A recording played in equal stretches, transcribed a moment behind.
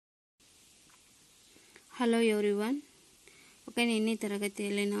Hello everyone. Okay, ನಿನ್ನೆ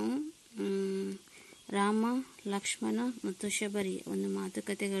ತರಗತಿಯಲ್ಲಿ ನಾವು ರಾಮ, ಲಕ್ಷ್ಮಣ ಮತ್ತು ಶಬರಿ ಒಂದು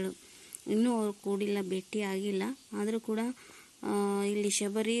ಮಾತುಕತೆಗಳು ಇನ್ನೂ ಅವರು ಕೂಡಿಲ್ಲ, ಭೇಟಿ ಆಗಿಲ್ಲ. ಆದರೂ ಕೂಡ ಇಲ್ಲಿ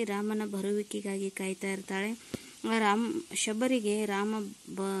ಶಬರಿ ರಾಮನ ಬರುವಿಕೆಗಾಗಿ ಕಾಯ್ತಾ ಇರ್ತಾಳೆ. ಶಬರಿಗೆ ರಾಮ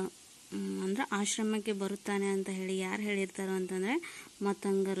ಅಂದ್ರೆ ಆಶ್ರಮಕ್ಕೆ ಬರುತ್ತಾನೆ ಅಂತ ಹೇಳಿ ಯಾರು ಹೇಳಿರ್ತಾರೋ ಅಂತಂದರೆ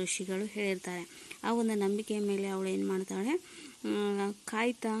ಮತಂಗ ಋಷಿಗಳು ಹೇಳಿರ್ತಾರೆ. ಆ ಒಂದು ನಂಬಿಕೆಯ ಮೇಲೆ ಅವಳು ಏನು ಮಾಡ್ತಾಳೆ,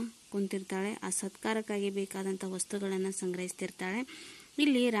 ಕಾಯ್ತಾ ಕುಂತಿರ್ತಾಳೆ. ಆ ಸತ್ಕಾರಕ್ಕಾಗಿ ಬೇಕಾದಂಥ ವಸ್ತುಗಳನ್ನು ಸಂಗ್ರಹಿಸ್ತಿರ್ತಾಳೆ.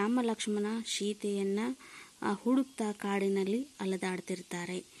 ಇಲ್ಲಿ ರಾಮ, ಲಕ್ಷ್ಮಣ ಸೀತೆಯನ್ನು ಹುಡುಕ್ತಾ ಕಾಡಿನಲ್ಲಿ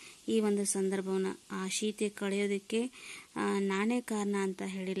ಅಲೆದಾಡ್ತಿರ್ತಾರೆ. ಈ ಒಂದು ಸಂದರ್ಭವನ್ನು ಆ ಸೀತೆ ಕಳೆಯೋದಕ್ಕೆ ನಾನೇ ಕಾರಣ ಅಂತ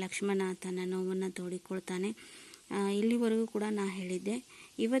ಹೇಳಿ ಲಕ್ಷ್ಮಣ ತನ್ನ ನೋವನ್ನು ತೋಡಿಕೊಳ್ತಾನೆ. ಇಲ್ಲಿವರೆಗೂ ಕೂಡ ನಾ ಹೇಳಿದ್ದೆ.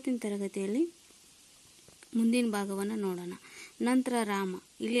 ಇವತ್ತಿನ ತರಗತಿಯಲ್ಲಿ ಮುಂದಿನ ಭಾಗವನ್ನು ನೋಡೋಣ. ನಂತರ ರಾಮ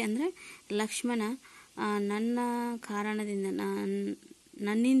ಇಲ್ಲಿ ಅಂದರೆ ಲಕ್ಷ್ಮಣ ನನ್ನ ಕಾರಣದಿಂದ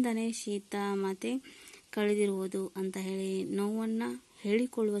ನನ್ನಿಂದನೇ ಸೀತಾ ಮಾತೆ ಕಳೆದಿರುವುದು ಅಂತ ಹೇಳಿ ನೋವನ್ನು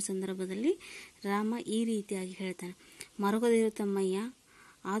ಹೇಳಿಕೊಳ್ಳುವ ಸಂದರ್ಭದಲ್ಲಿ ರಾಮ ಈ ರೀತಿಯಾಗಿ ಹೇಳ್ತಾನೆ. ಮರುಗದಿರು ತಮ್ಮಯ್ಯ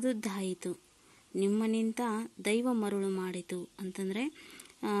ಆದುದ್ದಾಯಿತು, ನಿಮ್ಮನಿಂದ ದೈವ ಮರುಳು ಮಾಡಿತು ಅಂತಂದರೆ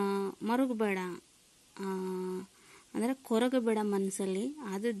ಮರುಗಬೇಡ ಅಂದರೆ ಕೊರಗಬೇಡ ಮನಸ್ಸಲ್ಲಿ,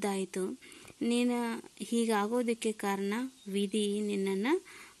 ಆದದ್ದಾಯಿತು, ನೀನು ಹೀಗಾಗೋದಕ್ಕೆ ಕಾರಣ ವಿಧಿ ನಿನ್ನನ್ನು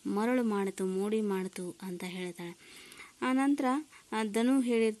ಮರಳು ಮಾಡಿತು, ಮೋಡಿ ಮಾಡಿತು ಅಂತ ಹೇಳ್ತಾಳೆ. ಆನಂತರ ಧನು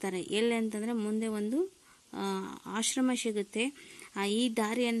ಹೇಳಿರ್ತಾರೆ ಎಲ್ಲಿ ಅಂತಂದರೆ ಮುಂದೆ ಒಂದು ಆಶ್ರಮ ಸಿಗುತ್ತೆ, ಈ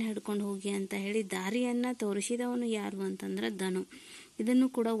ದಾರಿಯನ್ನು ಹಿಡ್ಕೊಂಡು ಹೋಗಿ ಅಂತ ಹೇಳಿ ದಾರಿಯನ್ನು ತೋರಿಸಿದವನು ಯಾರು ಅಂತಂದ್ರೆ ಧನು. ಇದನ್ನು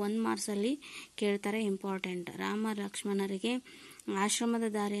ಕೂಡ 1 ಮಾರ್ಕ್ಸಲ್ಲಿ ಕೇಳ್ತಾರೆ, ಇಂಪಾರ್ಟೆಂಟ್. ರಾಮ ಲಕ್ಷ್ಮಣರಿಗೆ ಆಶ್ರಮದ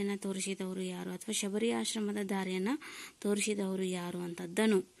ದಾರಿಯನ್ನು ತೋರಿಸಿದವರು ಯಾರು ಅಥವಾ ಶಬರಿ ಆಶ್ರಮದ ದಾರಿಯನ್ನು ತೋರಿಸಿದವರು ಯಾರು ಅಂತ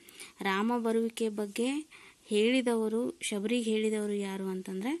ಧನು. ರಾಮ ಬರುವಿಕೆ ಬಗ್ಗೆ ಹೇಳಿದವರು, ಶಬರಿಗೆ ಹೇಳಿದವರು ಯಾರು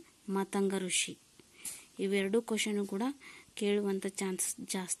ಅಂತಂದರೆ ಮತಂಗ ಋಷಿ. ಇವೆರಡೂ ಕ್ವಶನು ಕೂಡ ಕೇಳುವಂಥ ಚಾನ್ಸ್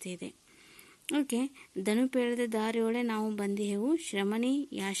ಜಾಸ್ತಿ ಇದೆ. ಓಕೆ, ಧನು ಹೇಳಿದ ದಾರಿಯೊಳಗೆ ನಾವು ಬಂದಿಹೆವು, ಶ್ರಮಣಿ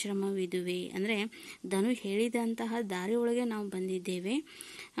ಯಾಶ್ರಮವಿದುವೆ ಅಂದರೆ ಧನು ಹೇಳಿದಂತಹ ದಾರಿಯೊಳಗೆ ನಾವು ಬಂದಿದ್ದೇವೆ.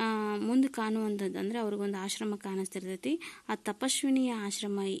 ಮುಂದೆ ಕಾಣುವಂಥದ್ದು ಅಂದರೆ ಅವ್ರಿಗೊಂದು ಆಶ್ರಮ ಕಾಣಿಸ್ತಿರ್ತೈತಿ, ಆ ತಪಸ್ವಿನಿಯ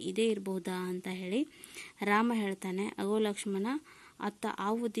ಆಶ್ರಮ ಇದೇ ಇರಬಹುದಾ ಅಂತ ಹೇಳಿ ರಾಮ ಹೇಳ್ತಾನೆ. ಅಗೋ ಲಕ್ಷ್ಮಣ ಅತ್ತ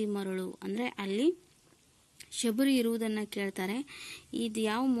ಆವುದಿ ಮರಳು ಅಂದರೆ ಅಲ್ಲಿ ಶಬರಿ ಇರುವುದನ್ನು ಕೇಳ್ತಾರೆ. ಇದು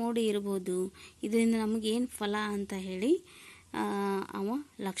ಯಾವ ಮೋಡಿ ಇರ್ಬೋದು, ಇದರಿಂದ ನಮಗೇನು ಫಲ ಅಂತ ಹೇಳಿ ಅವ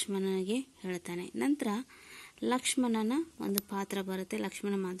ಲಕ್ಷ್ಮಣನಿಗೆ ಹೇಳ್ತಾನೆ. ನಂತರ ಲಕ್ಷ್ಮಣನ ಒಂದು ಪಾತ್ರ ಬರುತ್ತೆ.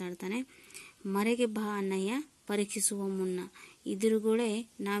 ಲಕ್ಷ್ಮಣ ಮಾತಾಡ್ತಾನೆ, ಮರೆಗೆ ಬಾ ಅಣ್ಣಯ್ಯ ಪರೀಕ್ಷಿಸುವ ಮುನ್ನ, ಇದುರುಗಳೇ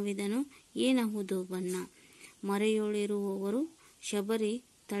ನಾವಿದನು ಏನಹುದು ಬನ್ನ, ಮರೆಯೊಳಿರುವವರು ಶಬರಿ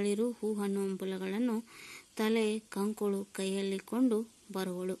ತಳಿರು ಹೂ ಹಣ್ಣು ಹಂಪಲುಗಳನ್ನು ತಲೆ ಕಂಕುಳು ಕೈಯಲ್ಲಿ ಕೊಂಡು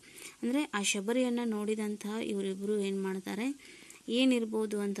ಬರುವಳು. ಅಂದರೆ ಆ ಶಬರಿಯನ್ನು ನೋಡಿದಂತಹ ಇವರಿಬ್ಬರು ಏನು ಮಾಡ್ತಾರೆ,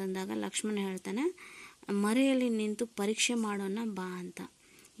 ಏನಿರ್ಬೋದು ಅಂತಂದಾಗ ಲಕ್ಷ್ಮಣ ಹೇಳ್ತಾನೆ, ಮರೆಯಲ್ಲಿ ನಿಂತು ಪರೀಕ್ಷೆ ಮಾಡೋಣ ಬಾ ಅಂತ.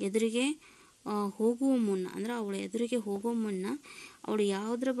 ಎದುರಿಗೆ ಹೋಗುವ ಮುನ್ನ ಅಂದರೆ ಅವಳು ಎದುರಿಗೆ ಹೋಗುವ ಮುನ್ನ ಅವಳು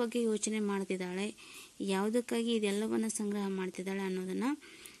ಯಾವುದ್ರ ಬಗ್ಗೆ ಯೋಚನೆ ಮಾಡ್ತಿದ್ದಾಳೆ, ಯಾವುದಕ್ಕಾಗಿ ಇದೆಲ್ಲವನ್ನು ಸಂಗ್ರಹ ಮಾಡ್ತಿದ್ದಾಳೆ ಅನ್ನೋದನ್ನು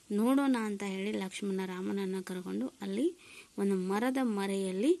ನೋಡೋಣ ಅಂತ ಹೇಳಿ ಲಕ್ಷ್ಮಣ ರಾಮನನ್ನು ಕರ್ಕೊಂಡು ಅಲ್ಲಿ ಒಂದು ಮರದ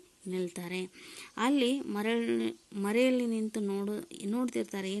ಮರೆಯಲ್ಲಿ ನಿಲ್ತಾರೆ. ಅಲ್ಲಿ ಮರೆಯಲ್ಲಿ ನಿಂತು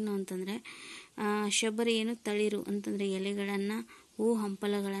ನೋಡ್ತಿರ್ತಾರೆ. ಏನು ಅಂತಂದರೆ ಶಬರಿ ಏನು ತಳಿರು ಅಂತಂದರೆ ಎಲೆಗಳನ್ನು, ಹೂ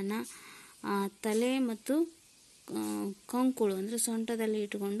ಹಂಪಲಗಳನ್ನು, ತಲೆ ಮತ್ತು ಕಂಕುಳು ಅಂದರೆ ಸೊಂಟದಲ್ಲಿ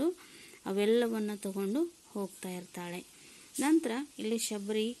ಇಟ್ಕೊಂಡು ಅವೆಲ್ಲವನ್ನು ತಗೊಂಡು ಹೋಗ್ತಾ ಇರ್ತಾಳೆ. ನಂತರ ಇಲ್ಲಿ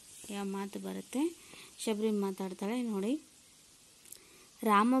ಶಬರಿ ಮಾತು ಬರುತ್ತೆ. ಶಬರಿ ಮಾತಾಡ್ತಾಳೆ ನೋಡಿ,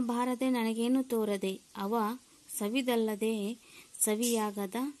 ರಾಮ ಬಾರದೆ ನನಗೇನು ತೋರದೆ, ಅವ ಸವಿದಲ್ಲದೆ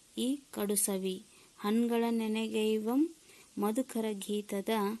ಸವಿಯಾಗದ ಈ ಕಡು ಸವಿ, ಹಣ್ಗಳ ನೆನೆಗೈವಂ ಮಧುಕರ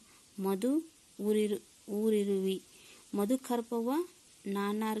ಗೀತದ ಮಧು ಊರಿರುವಿ, ಮಧುಕರ್ಪವ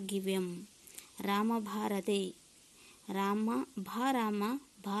ನಾನಾರ್ಗಿವ್ಯಂ, ರಾಮ ಭಾರದೆ, ರಾಮ ಭಾ ರಾಮ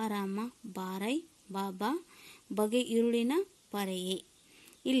ಭಾ ರಾಮ ಬಾರೈ ಬಾಬಾ ಬಗೆ ಇರುಳಿನ ಪರೆಯೇ.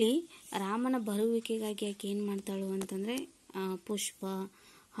 ಇಲ್ಲಿ ರಾಮನ ಬರುವಿಕೆಗಾಗಿ ಯಾಕೆ ಏನು ಮಾಡ್ತಾಳು ಅಂತಂದರೆ ಪುಷ್ಪ,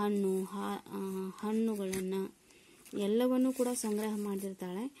 ಹಣ್ಣುಗಳನ್ನು ಎಲ್ಲವನ್ನೂ ಕೂಡ ಸಂಗ್ರಹ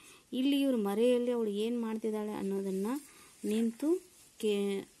ಮಾಡ್ತಿರ್ತಾಳೆ. ಇಲ್ಲಿ ಇವ್ರ ಮರೆಯಲ್ಲಿ ಅವಳು ಏನು ಮಾಡ್ತಿದ್ದಾಳೆ ಅನ್ನೋದನ್ನು ನಿಂತು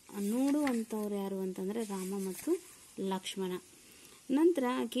ನೋಡುವಂಥವ್ರು ಯಾರು ಅಂತಂದರೆ ರಾಮ ಮತ್ತು ಲಕ್ಷ್ಮಣ. ನಂತರ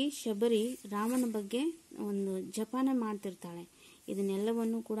ಆಕೆ ಶಬರಿ ರಾಮನ ಬಗ್ಗೆ ಒಂದು ಜಪಾನ ಮಾಡ್ತಿರ್ತಾಳೆ.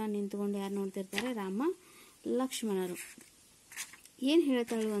 ಇದನ್ನೆಲ್ಲವನ್ನು ಕೂಡ ನಿಂತುಕೊಂಡು ಯಾರು ನೋಡ್ತಿರ್ತಾರೆ, ರಾಮ ಲಕ್ಷ್ಮಣರು. ಏನು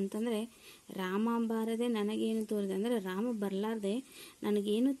ಹೇಳ್ತಾಳು ಅಂತಂದರೆ, ರಾಮ ಬಾರದೆ ನನಗೇನು ತೋರಿದೆ ಅಂದರೆ ರಾಮ ಬರಲಾರ್ದೆ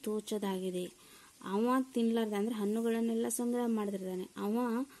ನನಗೇನು ತೋಚದಾಗಿದೆ. ಅವ ತಿನ್ನಲಾರ್ದೆ ಅಂದರೆ ಹಣ್ಣುಗಳನ್ನೆಲ್ಲ ಸಂಗ್ರಹ ಮಾಡ್ತಿರ್ತಾನೆ. ಅವ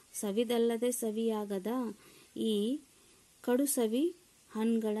ಸವಿದಲ್ಲದೆ ಸವಿಯಾಗದ ಈ ಕಡು ಸವಿ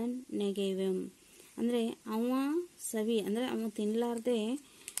ಹಣ್ಣುಗಳ ನೆಗೆವೆಂ ಅಂದರೆ ಅವ ಸವಿ ಅಂದರೆ ಅವ ತಿನ್ನಲಾರ್ದೆ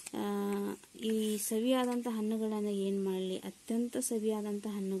ಈ ಸವಿಯಾದಂಥ ಹಣ್ಣುಗಳನ್ನು ಏನು ಮಾಡಲಿ, ಅತ್ಯಂತ ಸವಿಯಾದಂಥ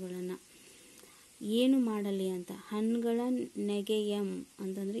ಹಣ್ಣುಗಳನ್ನು ಏನು ಮಾಡಲಿ ಅಂತ. ಹಣ್ಗಳ ನೆಗೆಯಂ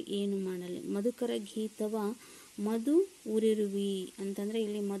ಅಂತಂದರೆ ಏನು ಮಾಡಲಿ. ಮಧುಕರ ಗೀತವ ಮಧು ಉರಿರುವಿ ಅಂತಂದರೆ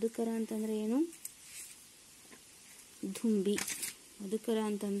ಇಲ್ಲಿ ಮಧುಕರ ಅಂತಂದರೆ ಏನು? ದುಂಬಿ. ಮಧುಕರ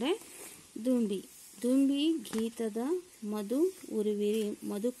ಅಂತಂದರೆ ದುಂಬಿ. ದುಂಬಿ ಗೀತದ ಮಧು ಉರಿವಿರಿ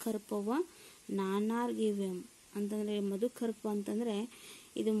ಮಧುಕರ್ಪವ ನಾನಾರ್ಗಿವ್ಯಂ ಅಂತಂದರೆ ಮಧುಕರ್ಪ ಅಂತಂದರೆ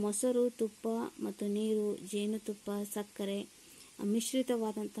ಇದು ಮೊಸರು, ತುಪ್ಪ ಮತ್ತು ನೀರು, ಜೇನುತುಪ್ಪ, ಸಕ್ಕರೆ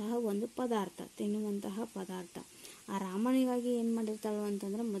ಮಿಶ್ರಿತವಾದಂತಹ ಒಂದು ಪದಾರ್ಥ, ತಿನ್ನುವಂತಹ ಪದಾರ್ಥ. ಆ ರಾಮನಿಗಾಗಿ ಏನು ಮಾಡಿರ್ತಾಳು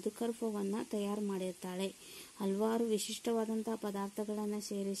ಅಂತಂದರೆ ಮಧುಕರ್ಪವನ್ನು ತಯಾರು ಮಾಡಿರ್ತಾಳೆ. ಹಲವಾರು ವಿಶಿಷ್ಟವಾದಂತಹ ಪದಾರ್ಥಗಳನ್ನು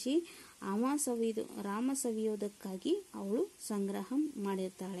ಸೇರಿಸಿ ರಾಮ ಸವಿಯೋದಕ್ಕಾಗಿ ಅವಳು ಸಂಗ್ರಹ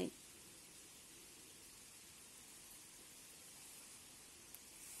ಮಾಡಿರ್ತಾಳೆ.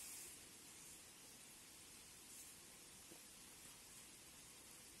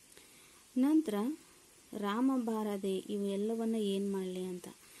 ನಂತರ ರಾಮ ಬಾರದೆ ಇವು ಎಲ್ಲವನ್ನ ಏನು ಮಾಡಲಿ ಅಂತ.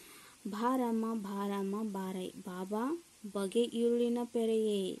 ಭಾರಮ್ಮ ಭಾರಮ್ಮ ಬಾರೈ ಬಾಬಾ ಬಗೆ ಈರುಳಿನ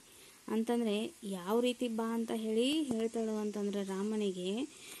ಪೆರೆಯೇ ಅಂತಂದರೆ ಯಾವ ರೀತಿ ಬಾ ಅಂತ ಹೇಳ್ತಾಳು ಅಂತಂದರೆ ರಾಮನಿಗೆ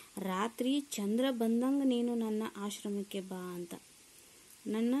ರಾತ್ರಿ ಚಂದ್ರ ಬಂದಂಗೆ ನೀನು ನನ್ನ ಆಶ್ರಮಕ್ಕೆ ಬಾ ಅಂತ,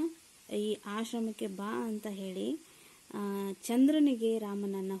 ನನ್ನ ಈ ಆಶ್ರಮಕ್ಕೆ ಬಾ ಅಂತ ಹೇಳಿ ಚಂದ್ರನಿಗೆ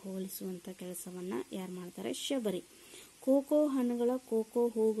ರಾಮನನ್ನು ಹೋಲಿಸುವಂಥ ಕೆಲಸವನ್ನು ಯಾರು ಮಾಡ್ತಾರೆ? ಶಬರಿ. ಕೋಕೋ ಹಣ್ಣುಗಳ ಕೋಕೋ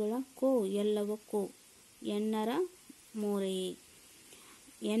ಹೂಗಳ ಕೋ ಎಲ್ಲವ ಕೋ ಎನ್ನರ ಮೋರೆಯೇ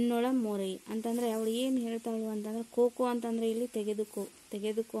ಎನ್ನೊಳ ಮೋರೆಯೇ ಅಂತಂದರೆ ಅವಳು ಏನು ಹೇಳ್ತಾಳು ಅಂತಂದರೆ ಕೋಕೋ ಅಂತಂದರೆ ಇಲ್ಲಿ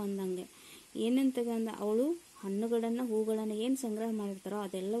ತೆಗೆದುಕೋ ಅಂದಂಗೆ. ಏನೇನು ತೆಗೆದ ಅವಳು ಹಣ್ಣುಗಳನ್ನು ಹೂಗಳನ್ನು ಏನು ಸಂಗ್ರಹ ಮಾಡಿರ್ತಾರೋ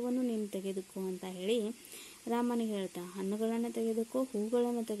ಅದೆಲ್ಲವನ್ನು ನೀನು ತೆಗೆದುಕೋ ಅಂತ ಹೇಳಿ ರಾಮನಿಗೆ ಹೇಳ್ತಾ, ಹಣ್ಣುಗಳನ್ನು ತೆಗೆದುಕೋ,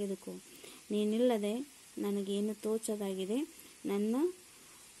 ಹೂಗಳನ್ನು ತೆಗೆದುಕೋ, ನೀನಿಲ್ಲದೆ ನನಗೇನು ತೋಚದಾಗಿದೆ. ನನ್ನ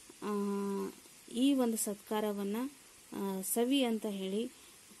ಈ ಒಂದು ಸತ್ಕಾರವನ್ನು ಸವಿ ಅಂತ ಹೇಳಿ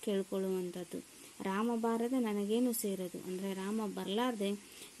ಕೇಳ್ಕೊಳ್ಳುವಂಥದ್ದು. ರಾಮ ಬಾರದೆ ನನಗೇನು ಸೇರದು ಅಂದರೆ ರಾಮ ಬರಲಾರ್ದೆ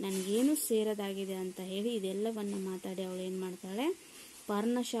ನನಗೇನು ಸೇರದಾಗಿದೆ ಅಂತ ಹೇಳಿ ಇದೆಲ್ಲವನ್ನು ಮಾತಾಡಿ ಅವಳು ಏನು ಮಾಡ್ತಾಳೆ?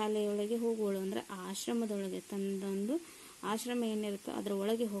 ಪರ್ಣಶಾಲೆಯೊಳಗೆ ಹೋಗುವಳು ಅಂದರೆ ಆಶ್ರಮದೊಳಗೆ, ತನ್ನದೊಂದು ಆಶ್ರಮ ಏನಿರುತ್ತೋ ಅದರ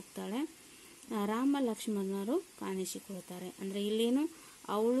ಒಳಗೆ ಹೋಗ್ತಾಳೆ. ರಾಮ ಲಕ್ಷ್ಮಣರು ಕಾಣಿಸಿಕೊಳ್ತಾರೆ. ಅಂದರೆ ಇಲ್ಲೇನು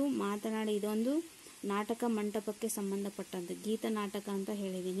ಅವಳು ಮಾತನಾಡಿ ಇದೊಂದು ನಾಟಕ ಮಂಟಪಕ್ಕೆ ಸಂಬಂಧಪಟ್ಟಂತೆ ಗೀತ ನಾಟಕ ಅಂತ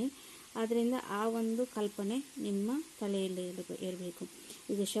ಹೇಳಿದ್ದೀನಿ. ಆದ್ದರಿಂದ ಆ ಒಂದು ಕಲ್ಪನೆ ನಿಮ್ಮ ತಲೆಯಲ್ಲಿ ಇರಬೇಕು.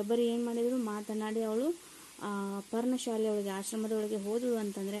 ಈಗ ಶಬರಿ ಏನು ಮಾಡಿದ್ರು? ಮಾತನಾಡಿ ಅವಳು ಪರ್ಣಶಾಲೆಯೊಳಗೆ ಆಶ್ರಮದೊಳಗೆ ಹೋದಳು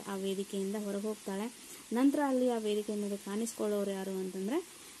ಅಂತಂದರೆ ಆ ವೇದಿಕೆಯಿಂದ ಹೊರಗೆ ಹೋಗ್ತಾಳೆ. ನಂತರ ಅಲ್ಲಿ ಆ ವೇದಿಕೆಯಿಂದ ಕಾಣಿಸ್ಕೊಳ್ಳೋರು ಯಾರು ಅಂತಂದರೆ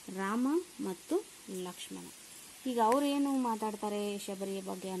ರಾಮ ಮತ್ತು ಲಕ್ಷ್ಮಣ. ಈಗ ಅವರು ಏನು ಮಾತಾಡ್ತಾರೆ ಶಬರಿಯ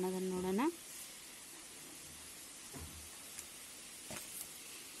ಬಗ್ಗೆ ಅನ್ನೋದನ್ನು ನೋಡೋಣ.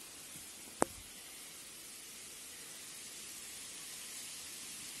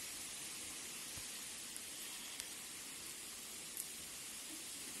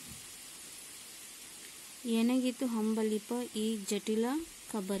 ಏನಾಗಿತ್ತು ಹಂಬಲಿಪ ಈ ಜಟಿಲ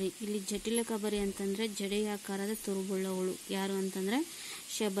ಕಬರಿ. ಇಲ್ಲಿ ಜಟಿಲ ಕಬರಿ ಅಂತಂದರೆ ಜಡೆಯಾಕಾರದ ತುರುಬುಳ್ಳವಳು ಯಾರು ಅಂತಂದರೆ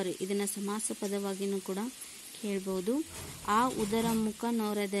ಶಬರಿ. ಇದನ್ನು ಸಮಾಸ ಪದವಾಗಿಯೂ ಕೂಡ ಹೇಳ್ಬೋದು. ಆ ಉದರ ಮುಖ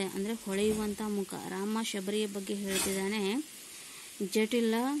ನೋರದೆ ಅಂದರೆ ಹೊಳೆಯುವಂಥ ಮುಖ. ರಾಮ ಶಬರಿಯ ಬಗ್ಗೆ ಹೇಳ್ತಿದ್ದಾನೆ.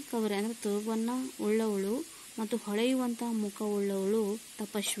 ಜಟಿಲ ಕಬರಿ ಅಂದರೆ ತುರುಬನ್ನು ಉಳ್ಳವಳು ಮತ್ತು ಹೊಳೆಯುವಂಥ ಮುಖ ಉಳ್ಳವಳು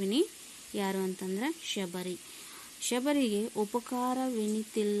ತಪಸ್ವಿನಿ ಯಾರು ಅಂತಂದರೆ ಶಬರಿ. ಶಬರಿಗೆ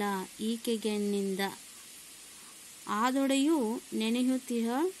ಉಪಕಾರವೆನಿತಿಲ್ಲ ಈಕೆಗೆನ್ನಿಂದ ಆದೊಡೆಯು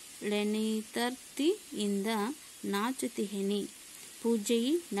ನೆನೆಯುತ್ತಿಹಳೆನಿತರ್ತಿಯಿಂದ ನಾಚುತಿಹೆನಿ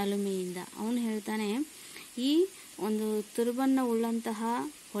ಪೂಜೆಯಿ ನಲುಮೆಯಿಂದ. ಅವನು ಹೇಳ್ತಾನೆ, ಈ ಒಂದು ತುರುಬನ್ನು ಉಳ್ಳಂತಹ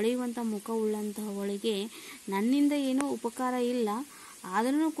ಹೊಳೆಯುವಂಥ ಮುಖ ಉಳ್ಳಂತಹ ಅವಳಿಗೆ ನನ್ನಿಂದ ಏನೂ ಉಪಕಾರ ಇಲ್ಲ,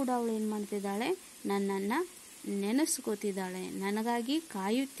 ಆದರೂ ಕೂಡ ಅವಳು ಏನು ಮಾಡ್ತಿದ್ದಾಳೆ? ನನ್ನನ್ನು ನೆನೆಸ್ಕೋತಿದ್ದಾಳೆ, ನನಗಾಗಿ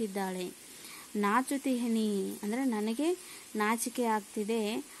ಕಾಯುತ್ತಿದ್ದಾಳೆ. ನಾಚುತಿಹೆನಿ ಅಂದರೆ ನನಗೆ ನಾಚಿಕೆ ಆಗ್ತಿದೆ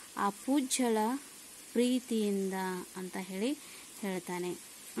ಆ ಪೂಜ್ಯಳ ಪ್ರೀತಿಯಿಂದ ಅಂತ ಹೇಳ್ತಾನೆ.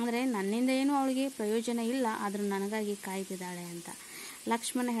 ಅಂದರೆ ನನ್ನಿಂದ ಏನೂ ಅವಳಿಗೆ ಪ್ರಯೋಜನ ಇಲ್ಲ, ಆದರೂ ನನಗಾಗಿ ಕಾಯ್ತಿದ್ದಾಳೆ ಅಂತ.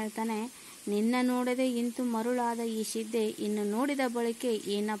 ಲಕ್ಷ್ಮಣ ಹೇಳ್ತಾನೆ, ನಿನ್ನ ನೋಡದೆ ಇಂತು ಮರುಳಾದ ಈ ಸಿದ್ಧೆ ಇನ್ನು ನೋಡಿದ ಬಳಿಕೆ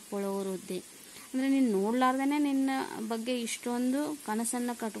ಏನಪ್ಪೊಳವರುದ್ದೆ. ಅಂದರೆ ನೀನು ನೋಡಲಾರ್ದೇ ನಿನ್ನ ಬಗ್ಗೆ ಇಷ್ಟೊಂದು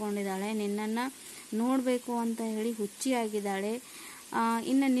ಕನಸನ್ನು ಕಟ್ಕೊಂಡಿದ್ದಾಳೆ, ನಿನ್ನನ್ನು ನೋಡಬೇಕು ಅಂತ ಹೇಳಿ ಹುಚ್ಚಿಯಾಗಿದ್ದಾಳೆ.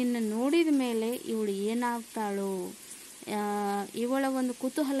 ಇನ್ನು ನಿನ್ನ ನೋಡಿದ ಮೇಲೆ ಇವಳು ಏನಾಗ್ತಾಳೋ, ಇವಳ ಒಂದು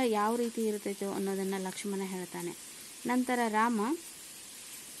ಕುತೂಹಲ ಯಾವ ರೀತಿ ಇರ್ತೈತೋ ಅನ್ನೋದನ್ನು ಲಕ್ಷ್ಮಣ ಹೇಳ್ತಾನೆ. ನಂತರ ರಾಮ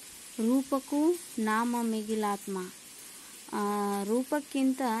ರೂಪಕ್ಕೂ ನಾಮ ಮಿಗಿಲಾತ್ಮ,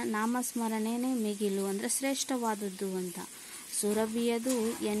 ರೂಪಕ್ಕಿಂತ ನಾಮಸ್ಮರಣೆನೇ ಮಿಗಿಲು ಅಂದರೆ ಶ್ರೇಷ್ಠವಾದದ್ದು ಅಂತ. ಸುರಭಿಯದು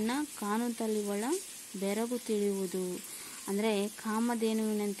ಎನ್ನ ಕಾಣುತ್ತಲಿವಳ ಬೆರಗು ತಿಳಿಯುವುದು ಅಂದರೆ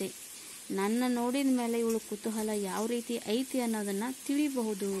ಕಾಮಧೇನುವಿನಂತೆ ನನ್ನ ನೋಡಿದ ಮೇಲೆ ಇವಳು ಕುತೂಹಲ ಯಾವ ರೀತಿ ಐತಿ ಅನ್ನೋದನ್ನು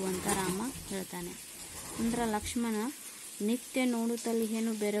ತಿಳಿಬಹುದು ಅಂತ ರಾಮ ಹೇಳ್ತಾನೆ. ನಂತರ ಲಕ್ಷ್ಮಣ ನಿತ್ಯ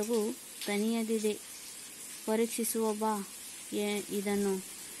ನೋಡುತ್ತಲಿಹೇನು ಬೆರಗು ತನಿಯದಿದೆ ಪರೀಕ್ಷಿಸುವ ಬಾ ಇದನ್ನು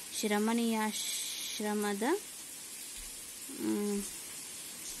ಶ್ರಮಣೀಯ ಆಶ್ರಮದ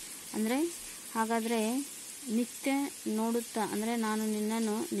ಅಂದರೆ ಹಾಗಾದರೆ ನಿತ್ಯ ನೋಡುತ್ತಾ, ಅಂದರೆ ನಾನು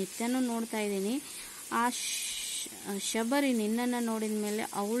ನಿನ್ನನ್ನು ನಿತ್ಯನೂ ನೋಡ್ತಾ ಇದ್ದೀನಿ. ಆ ಶಬರಿ ನಿನ್ನನ್ನು ನೋಡಿದ ಮೇಲೆ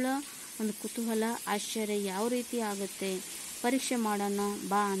ಅವಳ ಒಂದು ಕುತೂಹಲ, ಆಶ್ಚರ್ಯ ಯಾವ ರೀತಿ ಆಗುತ್ತೆ, ಪರೀಕ್ಷೆ ಮಾಡೋಣ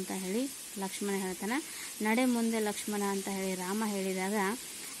ಬಾ ಅಂತ ಹೇಳಿ ಲಕ್ಷ್ಮಣ ಹೇಳ್ತಾನೆ. ನಡೆ ಮುಂದೆ ಲಕ್ಷ್ಮಣ ಅಂತ ಹೇಳಿ ರಾಮ ಹೇಳಿದಾಗ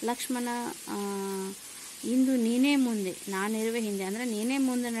ಲಕ್ಷ್ಮಣ ಇಂದು ನೀನೇ ಮುಂದೆ, ನಾನಿರುವೆ ಹಿಂದೆ, ಅಂದರೆ ನೀನೇ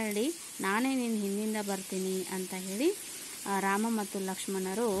ಮುಂದೆ ನಡಿ, ನಾನೇ ನಿನ್ನ ಹಿಂದಿಂದ ಬರ್ತೀನಿ ಅಂತ ಹೇಳಿ ರಾಮ ಮತ್ತು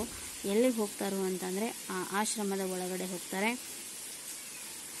ಲಕ್ಷ್ಮಣರು ಎಲ್ಲಿಗೆ ಹೋಗ್ತಾರೋ ಅಂತಂದರೆ ಆಶ್ರಮದ ಒಳಗಡೆ ಹೋಗ್ತಾರೆ.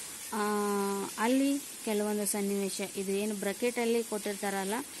 ಅಲ್ಲಿ ಕೆಲವೊಂದು ಸನ್ನಿವೇಶ, ಇದು ಏನು ಬ್ರಕೆಟಲ್ಲಿ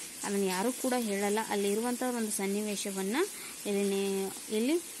ಕೊಟ್ಟಿರ್ತಾರಲ್ಲ ಅದನ್ನು ಯಾರೂ ಕೂಡ ಹೇಳಲ್ಲ, ಅಲ್ಲಿ ಇರುವಂಥ ಒಂದು ಸನ್ನಿವೇಶವನ್ನು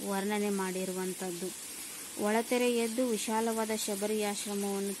ಇಲ್ಲಿ ವರ್ಣನೆ ಮಾಡಿರುವಂಥದ್ದು. ಒಳತೆರೆ ಎದ್ದು ವಿಶಾಲವಾದ ಶಬರಿ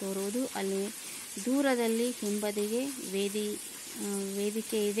ಆಶ್ರಮವನ್ನು ತೋರುವುದು. ಅಲ್ಲಿ ದೂರದಲ್ಲಿ ಹಿಂಬದಿಗೆ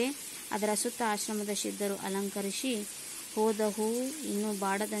ವೇದಿಕೆ ಇದೆ. ಅದರ ಸುತ್ತ ಆಶ್ರಮದ ಸಿದ್ಧರು ಅಲಂಕರಿಸಿ ಹೋದ ಹೂವು ಇನ್ನೂ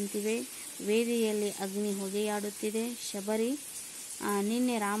ಬಾಡದಂತಿವೆ. ವೇದಿಯಲ್ಲಿ ಅಗ್ನಿ ಹೊಗೆಯಾಡುತ್ತಿದೆ. ಶಬರಿ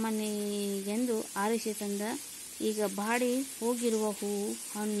ನಿನ್ನೆ ರಾಮನಿಗೆಂದು ಆರಿಸಿ ತಂದ ಈಗ ಬಾಡಿ ಹೋಗಿರುವ ಹೂವು,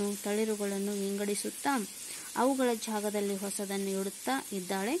 ಹಣ್ಣು, ತಳಿರುಗಳನ್ನು ವಿಂಗಡಿಸುತ್ತಾ ಅವುಗಳ ಜಾಗದಲ್ಲಿ ಹೊಸದನ್ನು ಇಡುತ್ತಾ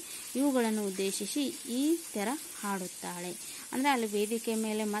ಇದ್ದಾಳೆ. ಇವುಗಳನ್ನು ಉದ್ದೇಶಿಸಿ ಈ ಥರ ಹಾಡುತ್ತಾಳೆ. ಅಂದರೆ ಅಲ್ಲಿ ವೇದಿಕೆ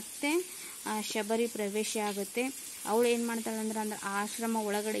ಮೇಲೆ ಮತ್ತೆ ಶಬರಿ ಪ್ರವೇಶ ಆಗುತ್ತೆ. ಅವಳು ಏನು ಮಾಡ್ತಾಳೆ ಅಂದ್ರೆ ಆಶ್ರಮ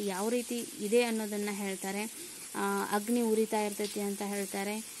ಒಳಗಡೆ ಯಾವ ರೀತಿ ಇದೆ ಅನ್ನೋದನ್ನು ಹೇಳ್ತಾರೆ. ಅಗ್ನಿ ಉರಿತಾ ಇರ್ತೈತಿ ಅಂತ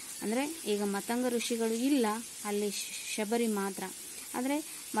ಹೇಳ್ತಾರೆ. ಅಂದರೆ ಈಗ ಮತಂಗ ಋಷಿಗಳು ಇಲ್ಲ, ಅಲ್ಲಿ ಶಬರಿ ಮಾತ್ರ. ಆದರೆ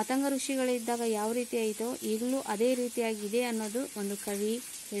ಮತಂಗ ಋಷಿಗಳಿದ್ದಾಗ ಯಾವ ರೀತಿ ಆಯಿತೋ ಈಗಲೂ ಅದೇ ರೀತಿಯಾಗಿದೆ ಅನ್ನೋದು ಒಂದು ಕವಿ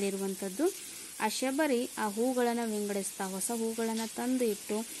ಹೇಳಿರುವಂಥದ್ದು. ಆ ಶಬರಿ ಆ ಹೂಗಳನ್ನು ವಿಂಗಡಿಸ್ತಾ ಹೊಸ ಹೂಗಳನ್ನು ತಂದು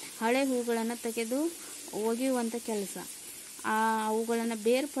ಇಟ್ಟು ಹಳೆ ಹೂಗಳನ್ನು ತೆಗೆದು ಒಗೆಯುವಂಥ ಕೆಲಸ, ಅವುಗಳನ್ನು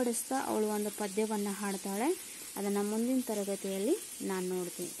ಬೇರ್ಪಡಿಸ್ತಾ ಅವಳು ಒಂದು ಪದ್ಯವನ್ನು ಹಾಡ್ತಾಳೆ. ಅದನ್ನು ಮುಂದಿನ ತರಗತಿಯಲ್ಲಿ ನಾನು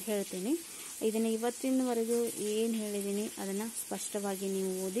ಹೇಳ್ತೀನಿ. ಇದನ್ನು ಇವತ್ತಿನವರೆಗೂ ಏನು ಹೇಳಿದ್ದೀನಿ ಅದನ್ನು ಸ್ಪಷ್ಟವಾಗಿ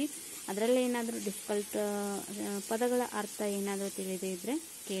ನೀವು ಓದಿ. ಅದರಲ್ಲೇ ಏನಾದರೂ ಡಿಫಿಕಲ್ಟ್ ಪದಗಳ ಅರ್ಥ ಏನಾದರೂ ತಿಳಿದೇ ಇದ್ದರೆ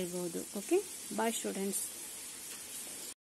ಕೇಳ್ಬೋದು. ಓಕೆ, ಬಾಯ್ ಸ್ಟೂಡೆಂಟ್ಸ್.